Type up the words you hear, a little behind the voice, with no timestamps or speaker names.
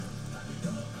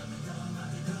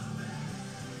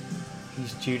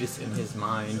He's Judas in his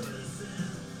mind.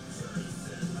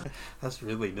 That's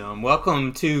really dumb.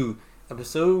 Welcome to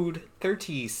episode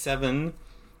 37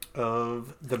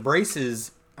 of the braces.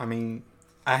 I mean,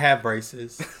 I have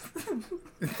braces.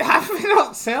 They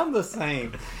don't sound the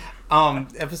same.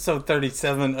 Episode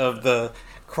 37 of the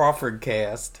Crawford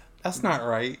cast. That's not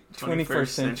right. 21st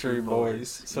Century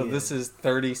Boys. So yeah. This is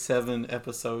 37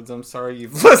 episodes. I'm sorry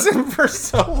you've listened for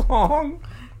so long.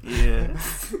 Yeah.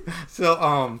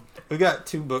 So, we got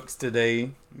 2 books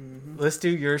today. Mm-hmm. Let's do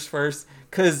yours first,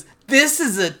 because this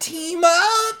is a team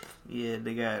up! Yeah,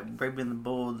 they got Brave and the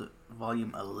Bold,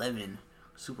 Volume 11,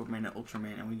 Superman and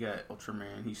Ultraman, and we got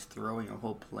Ultraman. He's throwing a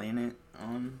whole planet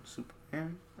on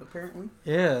Superman, apparently.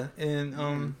 Yeah,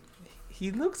 and, he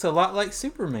looks a lot like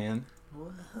Superman.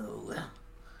 Whoa.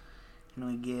 And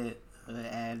we get an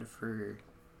ad for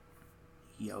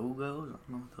Yogos? I don't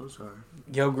know what those are.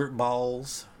 Yogurt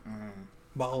balls.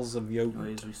 Balls of yogurt.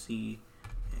 Anyways, we see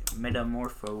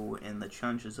Metamorpho and the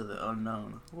Chunches of the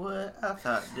Unknown. What? I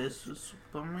thought this was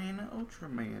Superman and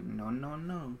Ultraman.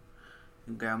 No.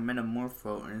 We got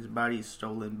Metamorpho, and his body is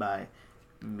stolen by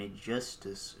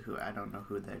Majestus, who I don't know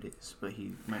who that is, but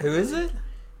he might. Who is it?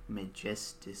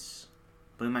 Majestus.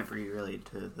 But he might be related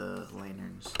to the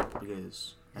Lanterns,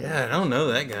 because... Yeah, I don't know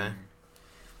that guy.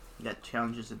 You got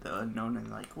Challenges of the Unknown,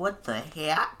 and like, what the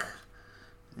heck?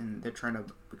 And they're trying to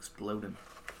explode him.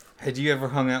 Had you ever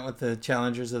hung out with the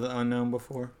Challengers of the Unknown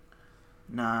before?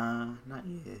 Nah, not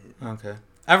yet. Okay.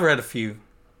 I've read a few.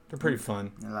 They're pretty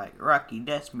fun. They're like, Rocky,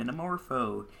 that's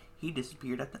Metamorpho. He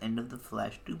disappeared at the end of the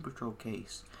Flash Doom Patrol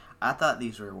case. I thought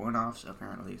these were one-offs.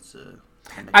 Apparently it's a...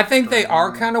 I think they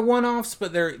are kind of one-offs,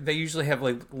 but they usually have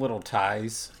like little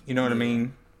ties. You know what I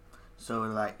mean? So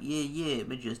like, yeah,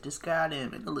 but just got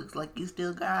him. It looks like you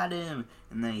still got him.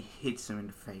 And then he hits him in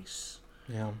the face.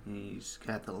 Yeah. And he's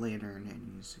got the lantern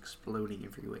and he's exploding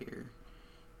everywhere.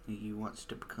 He wants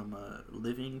to become a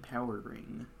living power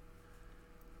ring.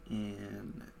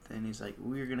 And then he's like,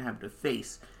 we're going to have to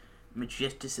face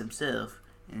Majestus himself.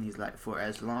 And he's like, for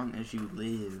as long as you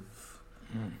live.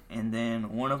 And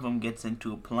then one of them gets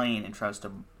into a plane and tries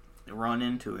to run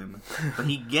into him. But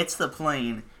he gets the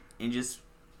plane and just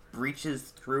reaches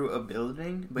through a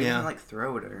building. But he doesn't like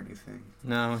throw it or anything.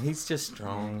 No, he's just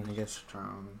strong, I guess.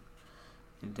 Strong.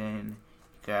 And then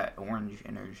he got orange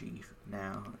energy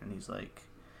now. And he's like,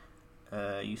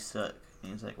 you suck.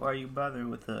 And he's like, why are you bothering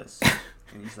with us?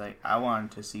 And he's like, I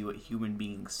wanted to see what human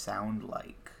beings sound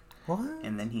like. What?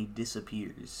 And then he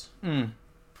disappears.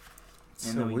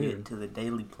 And so then we weird. get to the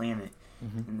Daily Planet,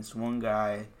 and this one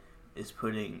guy is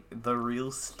putting the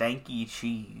real stanky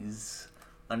cheese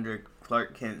under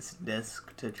Clark Kent's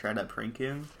desk to try to prank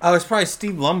him. Oh, it's probably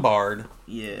Steve Lombard.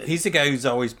 Yeah. He's the guy who's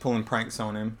always pulling pranks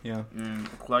on him, yeah. And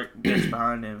Clark gets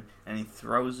behind him, and he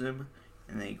throws him,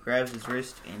 and then he grabs his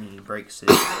wrist, and he breaks it,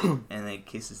 and then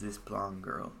kisses this blonde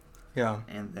girl. Yeah.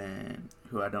 And then,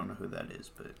 who I don't know who that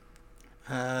is, but...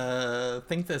 I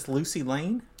think that's Lucy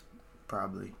Lane?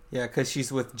 Probably. Yeah, because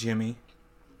she's with Jimmy.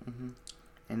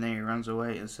 And then he runs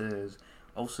away and says,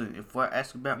 Olsen, if I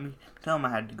ask about me, tell him I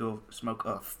had to go smoke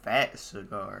a fat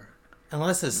cigar.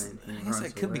 Unless it's... I guess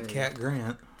it could be Cat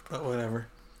Grant, but whatever.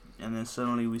 And then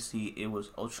suddenly we see it was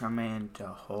Ultraman the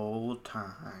whole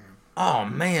time. Oh,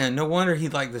 man. No wonder he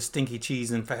liked the stinky cheese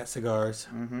and fat cigars.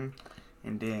 And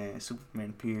then Superman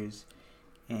appears,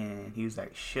 and he was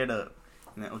like, shut up.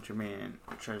 And then Ultraman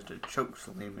tries to choke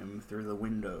slam him through the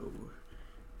window.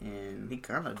 And he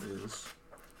kind of does.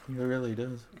 He really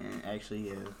does. And actually,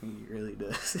 yeah, he really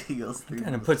does. He goes through.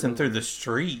 Kind of puts him through the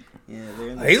street. Yeah,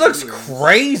 they're he looks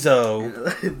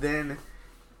crazo. And then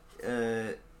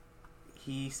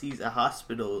he sees a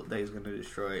hospital that he's going to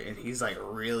destroy, and he's like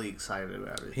really excited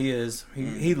about it. He is.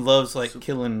 He loves like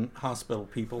killing hospital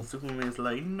people. Superman's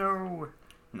like, no.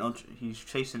 And he's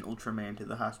chasing Ultraman to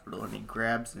the hospital, and he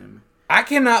grabs him. I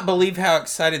cannot believe how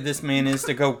excited this man is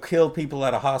to go kill people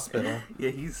at a hospital.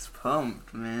 Yeah, he's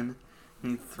pumped, man.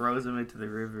 And he throws him into the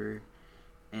river,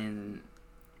 and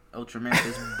Ultraman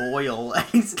says, boil, and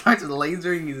he starts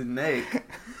lasering his neck.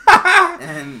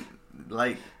 And,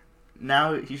 like,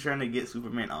 now he's trying to get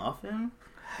Superman off him.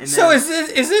 And so is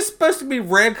this supposed to be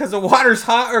red because the water's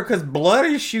hot or because blood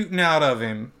is shooting out of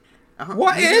him?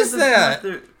 What is that?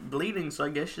 They're bleeding, so I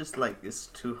guess just like it's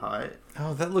too hot.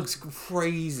 Oh, that looks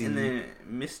crazy. And then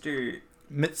Mr.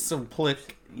 Mitsuplik.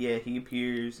 Yeah, he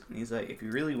appears, and he's like, if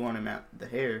you really want him out the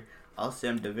hair, I'll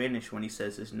send him to vanish when he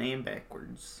says his name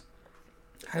backwards.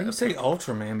 How do you say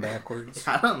Ultraman backwards?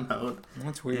 I don't know.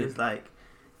 That's weird. He's like,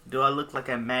 do I look like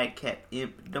a madcap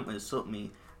imp? Don't insult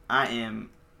me. I am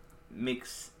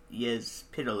Mix Yes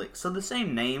Pitalik. So the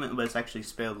same name, but it's actually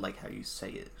spelled like how you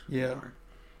say it. Yeah.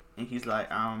 And he's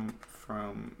like, I'm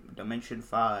from Dimension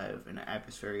 5 in the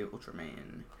adversary of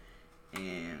Ultraman.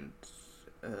 And,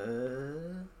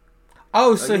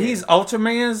 Oh, so he's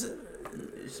Ultraman's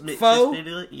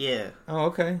foe? Yeah. Oh,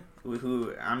 okay.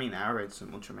 I mean, I read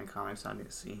some Ultraman comics. I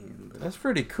didn't see him. But that's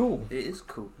pretty cool. It is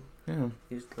cool. Yeah.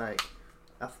 He's like,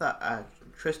 I thought I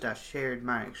shared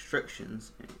my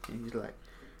instructions. And he's like,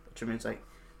 Ultraman's like,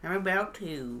 I'm about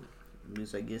to.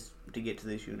 Because I guess to get to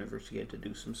this universe, you had to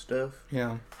do some stuff.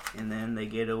 Yeah. And then they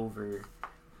get over,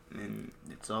 and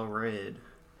it's all red.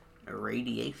 A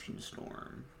radiation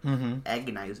storm. Mm-hmm.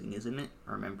 Agonizing, isn't it?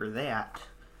 Remember that.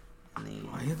 And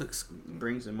he looks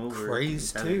brings him over.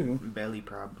 Crazed too. Belly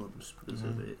problems because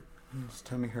of it. His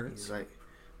tummy hurts. He's like,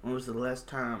 when was the last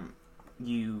time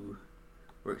you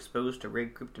were exposed to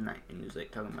red kryptonite? And he was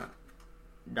like talking about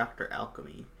Dr.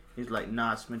 Alchemy. He's like,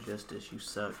 nah, it's Majestus, you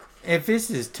suck. If it's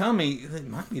his tummy, it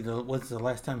might be what's the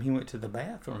last time he went to the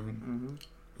bathroom? Mm-hmm.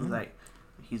 He's like,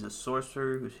 he's a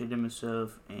sorcerer who's hidden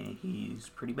himself, and he's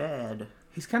pretty bad.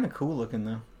 He's kind of cool looking,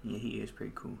 though. Yeah, he is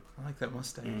pretty cool. I like that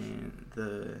mustache. And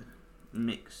the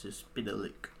mix is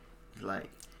Spitalik. He's like,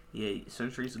 yeah,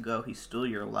 centuries ago, he stole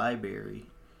your library.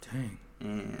 Dang.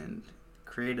 And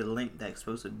created a link that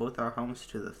exposes both our homes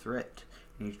to the threat.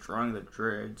 And he's drawing the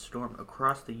dread storm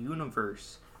across the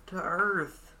universe to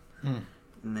Earth. And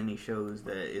then he shows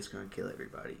that it's going to kill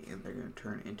everybody, and they're going to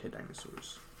turn into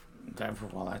dinosaurs.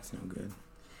 Well, that's no good.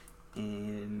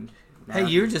 And hey,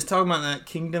 you were just talking about that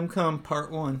Kingdom Come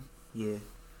Part 1. Yeah.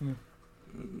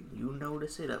 You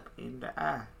notice it up in the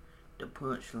eye, the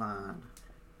punchline.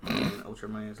 And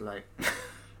Ultraman's like,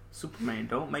 Superman,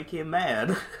 don't make him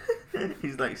mad.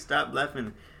 He's like, stop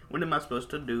laughing. What am I supposed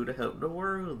to do to help the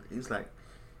world? He's like,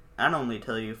 I'd only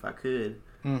tell you if I could,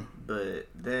 but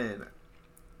then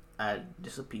I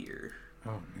disappear.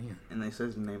 Oh, man. And they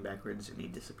says his name backwards, and he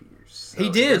disappears. So he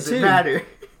did, it doesn't too. matter.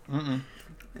 Mm-mm.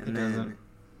 And then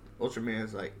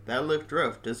Ultraman's like, that looked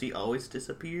rough. Does he always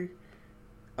disappear?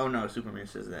 Oh, no, Superman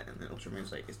says that. And then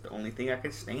Ultraman's like, it's the only thing I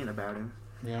can stand about him.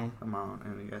 Yeah. Come on.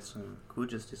 And we got some cool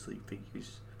Justice League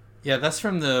figures. Yeah, that's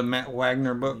from the Matt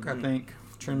Wagner book, I think.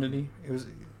 Trinity. It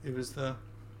was the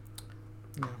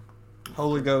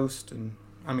Holy Ghost and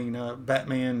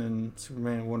Batman and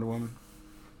Superman and Wonder Woman.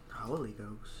 Holy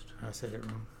Ghost. I said it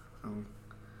wrong.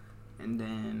 And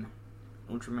then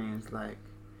Ultraman's like,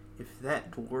 if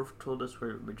that dwarf told us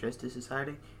where Majestus is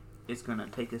hiding, it's gonna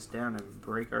take us down and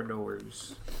break our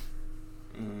doors.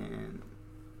 And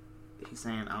he's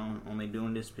saying, I'm only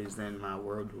doing this because then my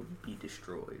world will be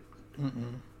destroyed.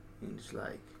 And it's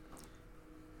like,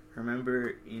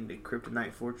 remember in the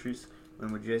Kryptonite Fortress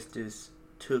when Majestus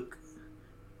took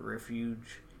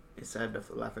refuge inside the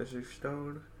Philosopher's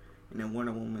Stone and then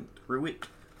Wonder Woman threw it?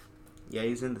 Yeah,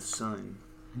 he's in the sun.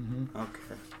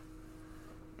 Okay.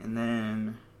 And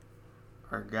then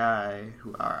our guy,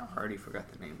 who I already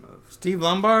forgot the name of. Steve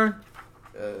Lombard?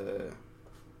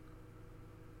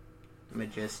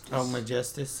 Majestus. Oh,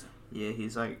 Majestus. Yeah,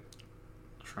 he's like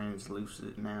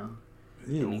translucent now.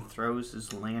 Ew. And he throws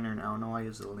his lantern. I don't know why he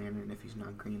uses a lantern if he's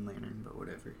not Green Lantern, but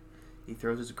whatever. He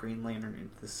throws his Green Lantern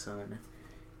into the sun.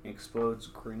 It explodes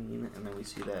green, and then we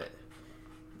see that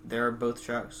there are both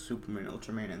shocked. Superman,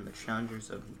 Ultraman, and the Challengers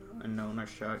of Unknown are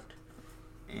shocked.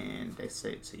 And they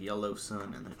say it's a yellow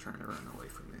sun, and they're trying to run away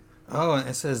from it. Oh, and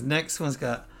it says next one's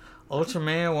got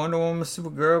Ultraman, Wonder Woman,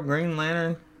 Supergirl, Green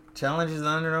Lantern, Challenges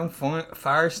Unknown,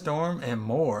 Firestorm, and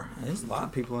more. There's a lot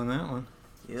of people in that one.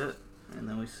 Yep. And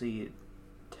then we see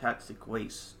toxic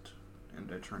waste, and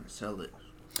they're trying to sell it.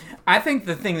 I think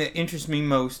the thing that interests me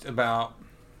most about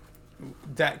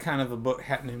that kind of a book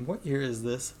happening, what year is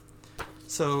this?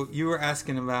 So you were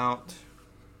asking about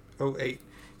 2008.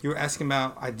 You were asking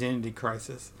about Identity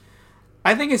Crisis.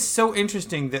 I think it's so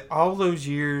interesting that all those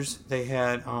years they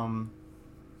had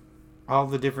all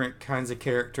the different kinds of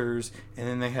characters, and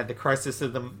then they had the Crisis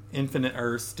of the Infinite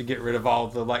Earths to get rid of all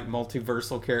the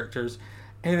multiversal characters.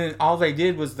 And then all they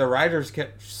did was the writers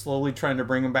kept slowly trying to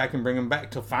bring them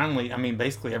back till finally,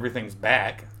 basically everything's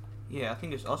back. Yeah, I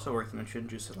think it's also worth mentioning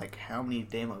just how many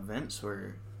damn events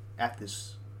were at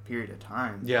this period of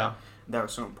time. Yeah. That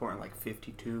was so important,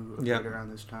 52 right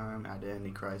around this time,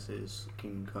 Identity Crisis,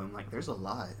 Kingdom Come, there's a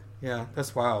lot. Yeah,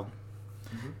 that's wild.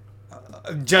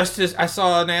 Justice, I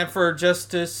saw an ad for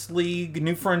Justice League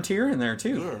New Frontier in there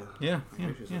too. Yeah.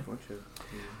 There's just a bunch of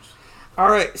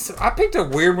Alright, so I picked a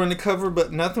weird one to cover,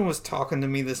 but nothing was talking to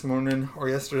me this morning or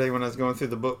yesterday when I was going through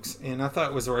the books, and I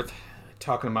thought it was worth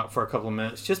talking about for a couple of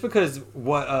minutes, just because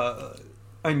what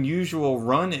unusual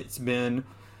run it's been.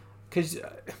 Because,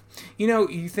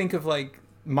 you think of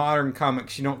modern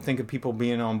comics, you don't think of people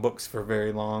being on books for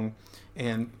very long,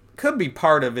 and could be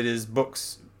part of it is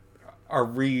books are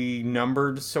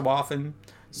renumbered so often.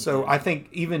 So I think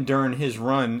even during his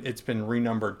run, it's been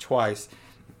renumbered twice.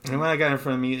 And what I got in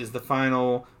front of me is the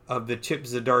final of the Chip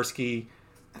Zdarsky.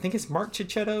 I think it's Mark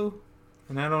Cicchetto,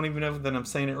 and I don't even know that I'm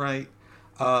saying it right.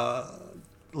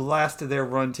 Last of their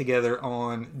run together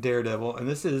on Daredevil, and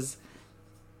this is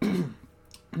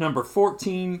number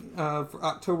 14 for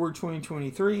October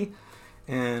 2023,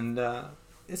 and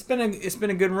it's been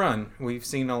a good run. We've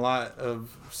seen a lot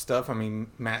of stuff. I mean,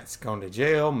 Matt's gone to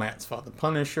jail. Matt's fought the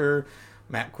Punisher.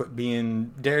 Matt quit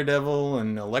being Daredevil,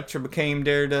 and Elektra became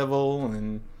Daredevil,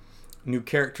 and new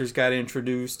characters got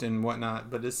introduced and whatnot.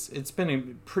 But it's been a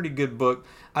pretty good book.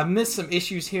 I've missed some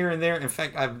issues here and there. In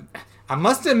fact, I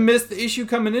must have missed the issue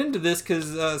coming into this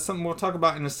because something we'll talk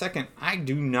about in a second. I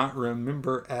do not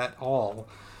remember at all.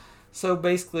 So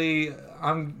basically,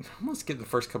 I'm going to skip the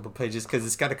first couple of pages because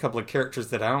it's got a couple of characters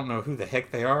that I don't know who the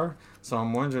heck they are. So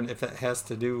I'm wondering if that has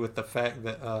to do with the fact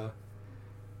that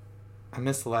I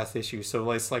missed the last issue. So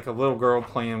it's like a little girl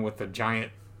playing with a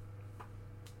giant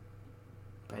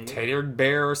tatered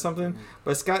bear or something.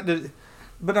 But it's got the...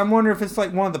 But I'm wondering if it's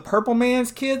like one of the Purple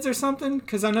Man's kids or something.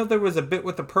 Because I know there was a bit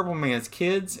with the Purple Man's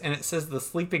kids. And it says the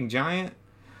Sleeping Giant.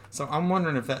 So I'm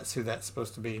wondering if that's who that's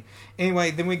supposed to be.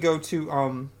 Anyway, then we go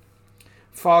to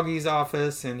Foggy's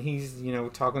office. And he's,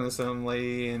 talking to some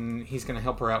lady. And he's going to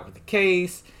help her out with the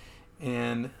case.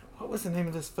 And what was the name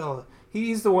of this fella?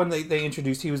 He's the one they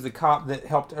introduced. He was the cop that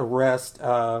helped arrest...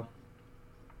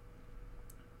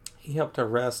 he helped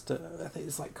arrest, I think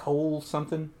it's like Cole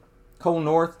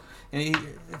North. And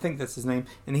I think that's his name.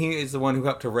 And he is the one who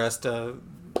helped arrest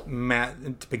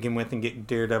Matt to begin with and get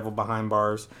Daredevil behind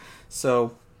bars.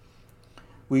 So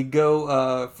we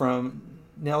go from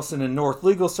Nelson and North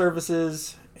Legal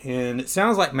Services. And it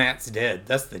sounds like Matt's dead.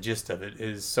 That's the gist of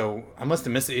it. So I must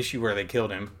have missed the issue where they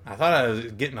killed him. I thought I was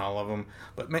getting all of them.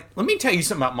 But man, let me tell you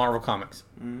something about Marvel Comics.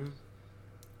 Mm-hmm.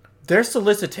 Their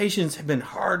solicitations have been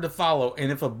hard to follow.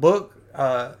 And if a book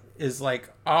is like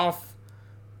off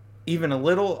even a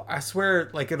little, I swear,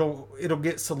 like it'll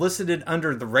get solicited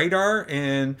under the radar,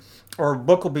 or a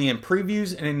book will be in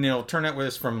previews, and then it'll turn out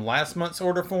it's from last month's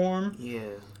order form. Yeah.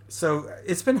 So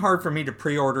it's been hard for me to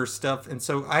pre-order stuff, and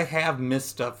so I have missed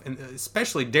stuff, and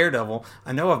especially Daredevil.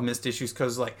 I know I've missed issues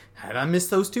because, like, how did I miss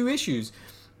those 2 issues?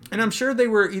 And I'm sure they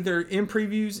were either in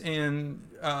previews and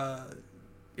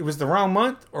it was the wrong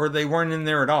month, or they weren't in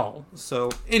there at all.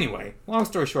 So anyway, long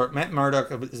story short, Matt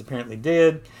Murdock is apparently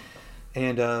dead.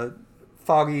 And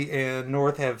Foggy and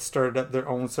North have started up their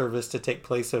own service to take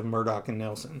place of Murdock and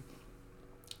Nelson.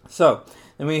 So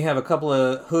then we have a couple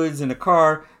of hoods in a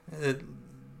car.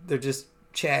 They're just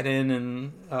chatting,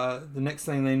 and the next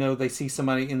thing they know, they see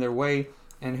somebody in their way.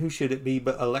 And who should it be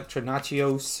but Elektra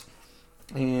Nachios?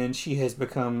 And she has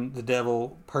become the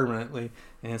devil permanently.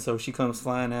 And so she comes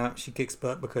flying out. She kicks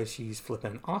butt because she's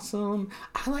flipping awesome.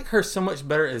 I like her so much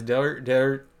better as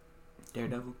Daredevil.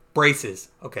 Braces.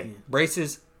 Okay. Yeah.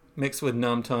 Braces mixed with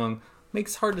numb tongue.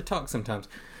 Makes it hard to talk sometimes.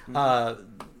 Mm-hmm.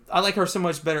 I like her so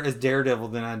much better as Daredevil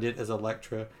than I did as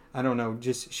Elektra. I don't know.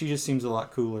 She just seems a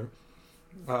lot cooler.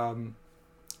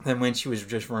 Than when she was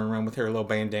just running around with her little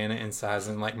bandana and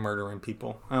sizing, like murdering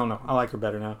people. I don't know. I like her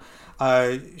better now.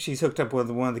 She's hooked up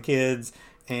with one of the kids,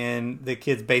 and the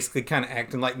kid's basically kind of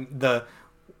acting like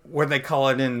what they call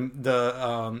it in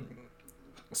the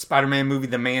Spider-Man movie,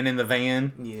 the man in the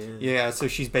van. Yeah. Yeah, so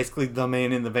she's basically the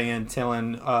man in the van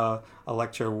telling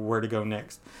Elektra where to go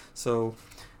next. So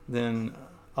then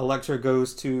Elektra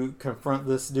goes to confront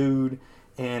this dude,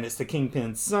 and it's the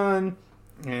Kingpin's son.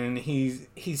 And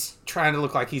he's trying to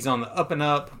look like he's on the up and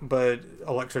up, but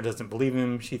Elektra doesn't believe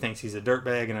him. She thinks he's a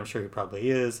dirtbag, and I'm sure he probably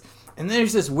is. And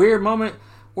there's this weird moment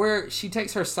where she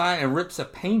takes her sai and rips a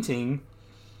painting,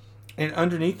 and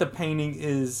underneath the painting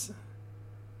is,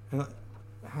 I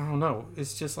don't know,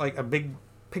 it's just like a big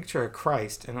picture of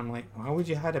Christ. And I'm like, why would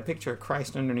you hide a picture of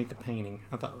Christ underneath the painting?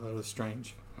 I thought that was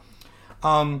strange.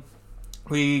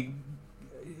 We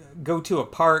go to a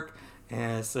park,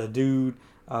 and it's a dude...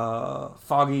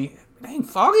 Foggy. Dang,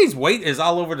 Foggy's weight is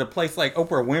all over the place like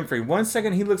Oprah Winfrey. One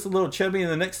second he looks a little chubby, and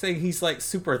the next thing he's like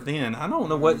super thin. I don't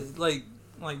know what, like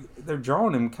they're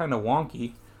drawing him kind of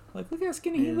wonky. Like, look how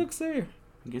skinny he looks there.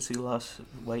 I guess he lost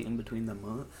weight in between the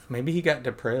month. Maybe he got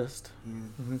depressed.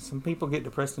 Yeah. Some people get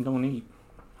depressed and don't eat.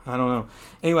 I don't know.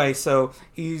 Anyway, so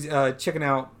he's checking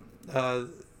out the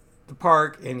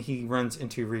park, and he runs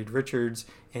into Reed Richards,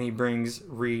 and he brings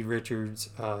Reed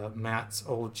Richards Matt's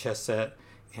old chess set.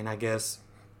 And I guess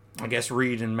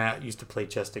Reed and Matt used to play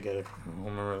chess together. I don't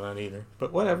remember that either.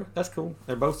 But whatever. That's cool.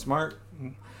 They're both smart.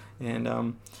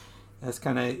 And that's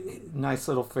kind of nice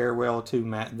little farewell to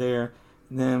Matt there.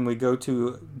 Then we go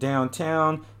to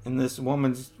downtown, and this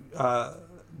woman's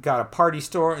got a party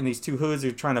store, and these two hoods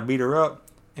are trying to beat her up.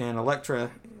 And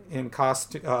Elektra,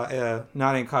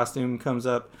 not in costume, comes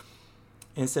up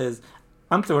and says,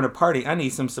 "I'm throwing a party. I need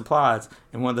some supplies."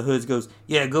 And one of the hoods goes,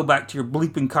 "Yeah, go back to your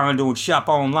bleeping condo and shop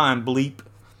online, bleep."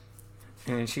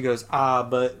 And she goes,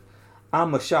 but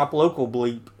I'm a shop local,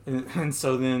 bleep. And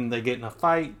so then they get in a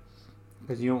fight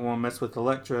because you don't want to mess with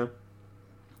Elektra.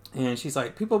 And she's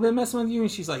like, "People have been messing with you?"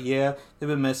 And she's like, "Yeah, they've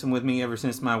been messing with me ever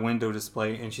since my window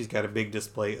display." And she's got a big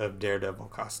display of Daredevil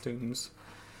costumes.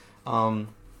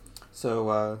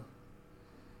 So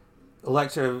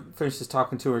Elektra finishes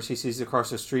talking to her. She sees across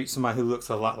the street somebody who looks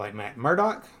a lot like Matt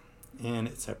Murdock. And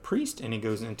it's a priest, and he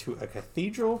goes into a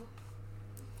cathedral.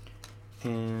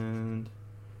 And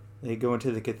they go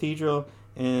into the cathedral,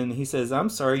 and he says, "I'm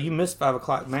sorry, you missed 5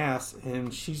 o'clock mass."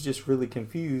 And she's just really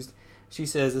confused. She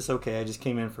says, "It's okay, I just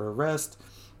came in for a rest."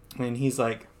 And he's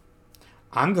like,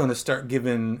 "I'm going to start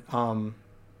giving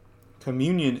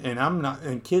communion,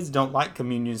 and kids don't like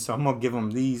communion, so I'm going to give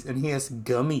them these." And he has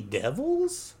gummy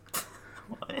devils?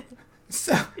 What?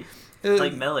 So,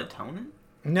 like melatonin?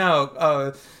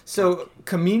 No. So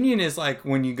communion is like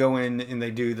when you go in and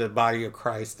they do the body of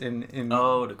Christ, and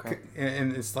the cracker.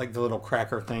 And it's like the little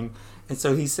cracker thing. And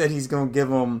so he said he's going to give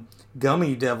them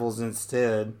gummy devils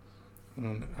instead.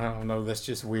 I don't know. That's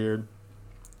just weird.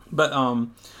 But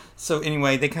so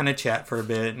anyway, they kind of chat for a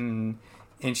bit, and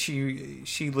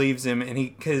she leaves him, and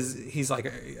because he's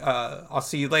like, "I'll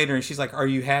see you later," and she's like, "Are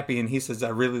you happy?" And he says, "I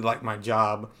really like my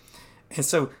job." And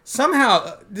so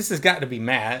somehow this has got to be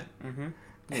Matt. Mm-hmm.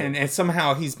 Yeah. And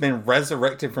somehow he's been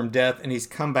resurrected from death, and he's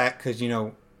come back because,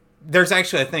 there's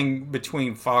actually a thing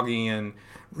between Foggy and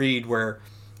Reed where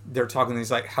they're talking.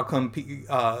 He's like, "How come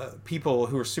people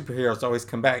who are superheroes always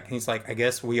come back?" And he's like, "I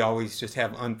guess we always just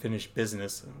have unfinished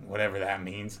business," whatever that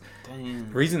means. Damn.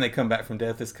 The reason they come back from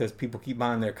death is because people keep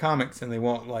buying their comics, and they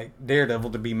want like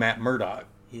Daredevil to be Matt Murdock.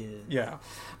 Yeah.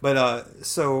 But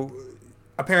so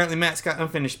apparently Matt's got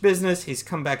unfinished business. He's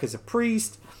come back as a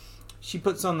priest. She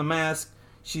puts on the mask.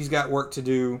 She's got work to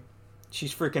do.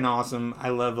 She's freaking awesome. I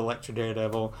love Elektra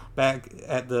Daredevil. Back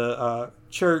at the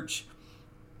church,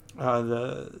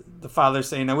 the father's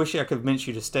saying, "I wish I could convince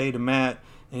you to stay," to Matt.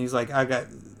 And he's like, "I got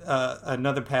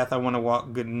another path I want to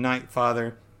walk. Good night,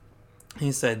 Father."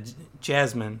 He said,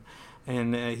 "Jasmine."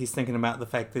 And he's thinking about the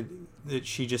fact that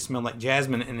she just smelled like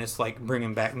jasmine, and it's like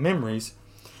bringing back memories.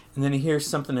 And then he hears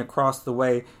something across the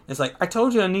way. It's like, "I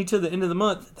told you I need till the end of the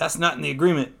month. That's not in the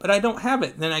agreement, but I don't have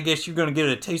it." Then I guess you're going to get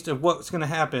a taste of what's going to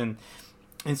happen.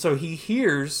 And so he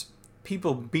hears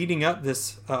people beating up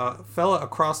this fella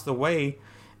across the way.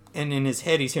 And in his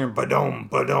head, he's hearing ba-dum,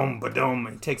 ba-dum, ba-dum.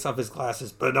 And he takes off his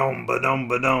glasses, ba-dum, ba-dum,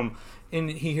 ba-dum. And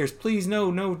he hears, "Please,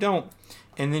 no, don't."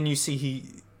 And then you see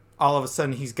all of a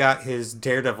sudden, he's got his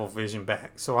Daredevil vision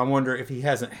back. So I wonder if he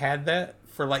hasn't had that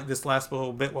for like this last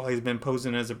little bit while he's been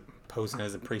posing as a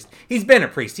priest. He's been a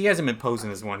priest. He hasn't been posing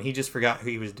as one. He just forgot who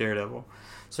he was Daredevil.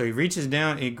 So he reaches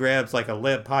down and he grabs like a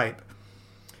lead pipe.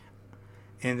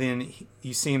 And then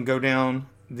you see him go down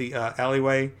the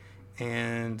alleyway,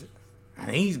 and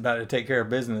he's about to take care of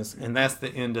business. And that's the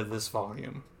end of this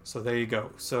volume. So there you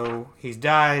go. So he's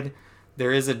died.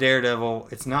 There is a Daredevil.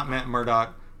 It's not Matt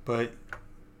Murdock, but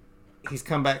he's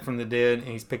come back from the dead, and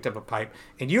he's picked up a pipe.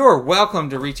 And you are welcome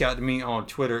to reach out to me on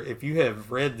Twitter if you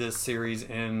have read this series.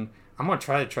 And I'm going to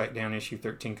try to track down issue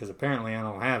 13 because apparently I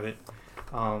don't have it.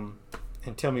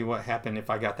 And tell me what happened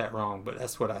if I got that wrong. But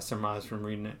that's what I surmised from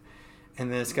reading it.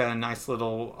 And then it's got a nice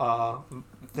little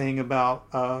thing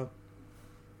about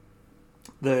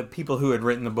the people who had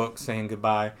written the book saying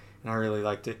goodbye. And I really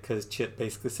liked it because Chip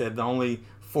basically said the only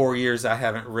 4 years I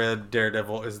haven't read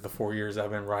Daredevil is the 4 years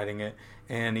I've been writing it.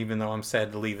 And even though I'm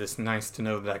sad to leave, it's nice to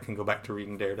know that I can go back to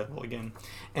reading Daredevil again.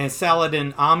 And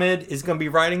Saladin Ahmed is going to be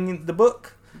writing the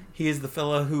book. He is the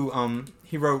fella who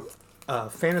he wrote a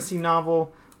fantasy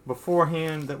novel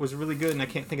beforehand that was really good, and I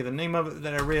can't think of the name of it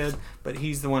that I read, but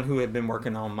he's the one who had been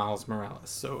working on Miles Morales.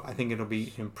 So I think it'll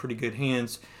be in pretty good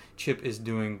hands. Chip is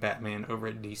doing Batman over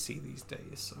at DC these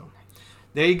days. So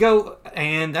there you go.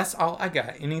 And that's all I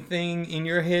got. Anything in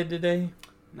your head today?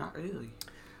 Not really.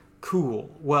 Cool.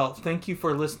 Well, thank you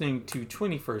for listening to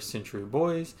 21st Century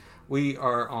Boys. We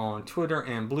are on Twitter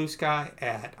and Blue Sky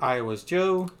at Iowa's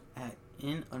Joe. At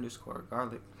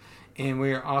 @in_garlic. And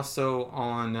we are also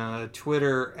on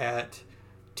Twitter at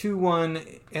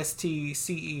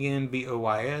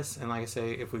 21STCENBOYS. And like I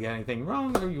say, if we got anything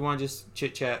wrong or you want to just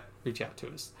chit chat, reach out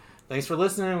to us. Thanks for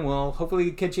listening. We'll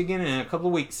hopefully catch you again in a couple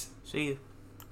of weeks. See you.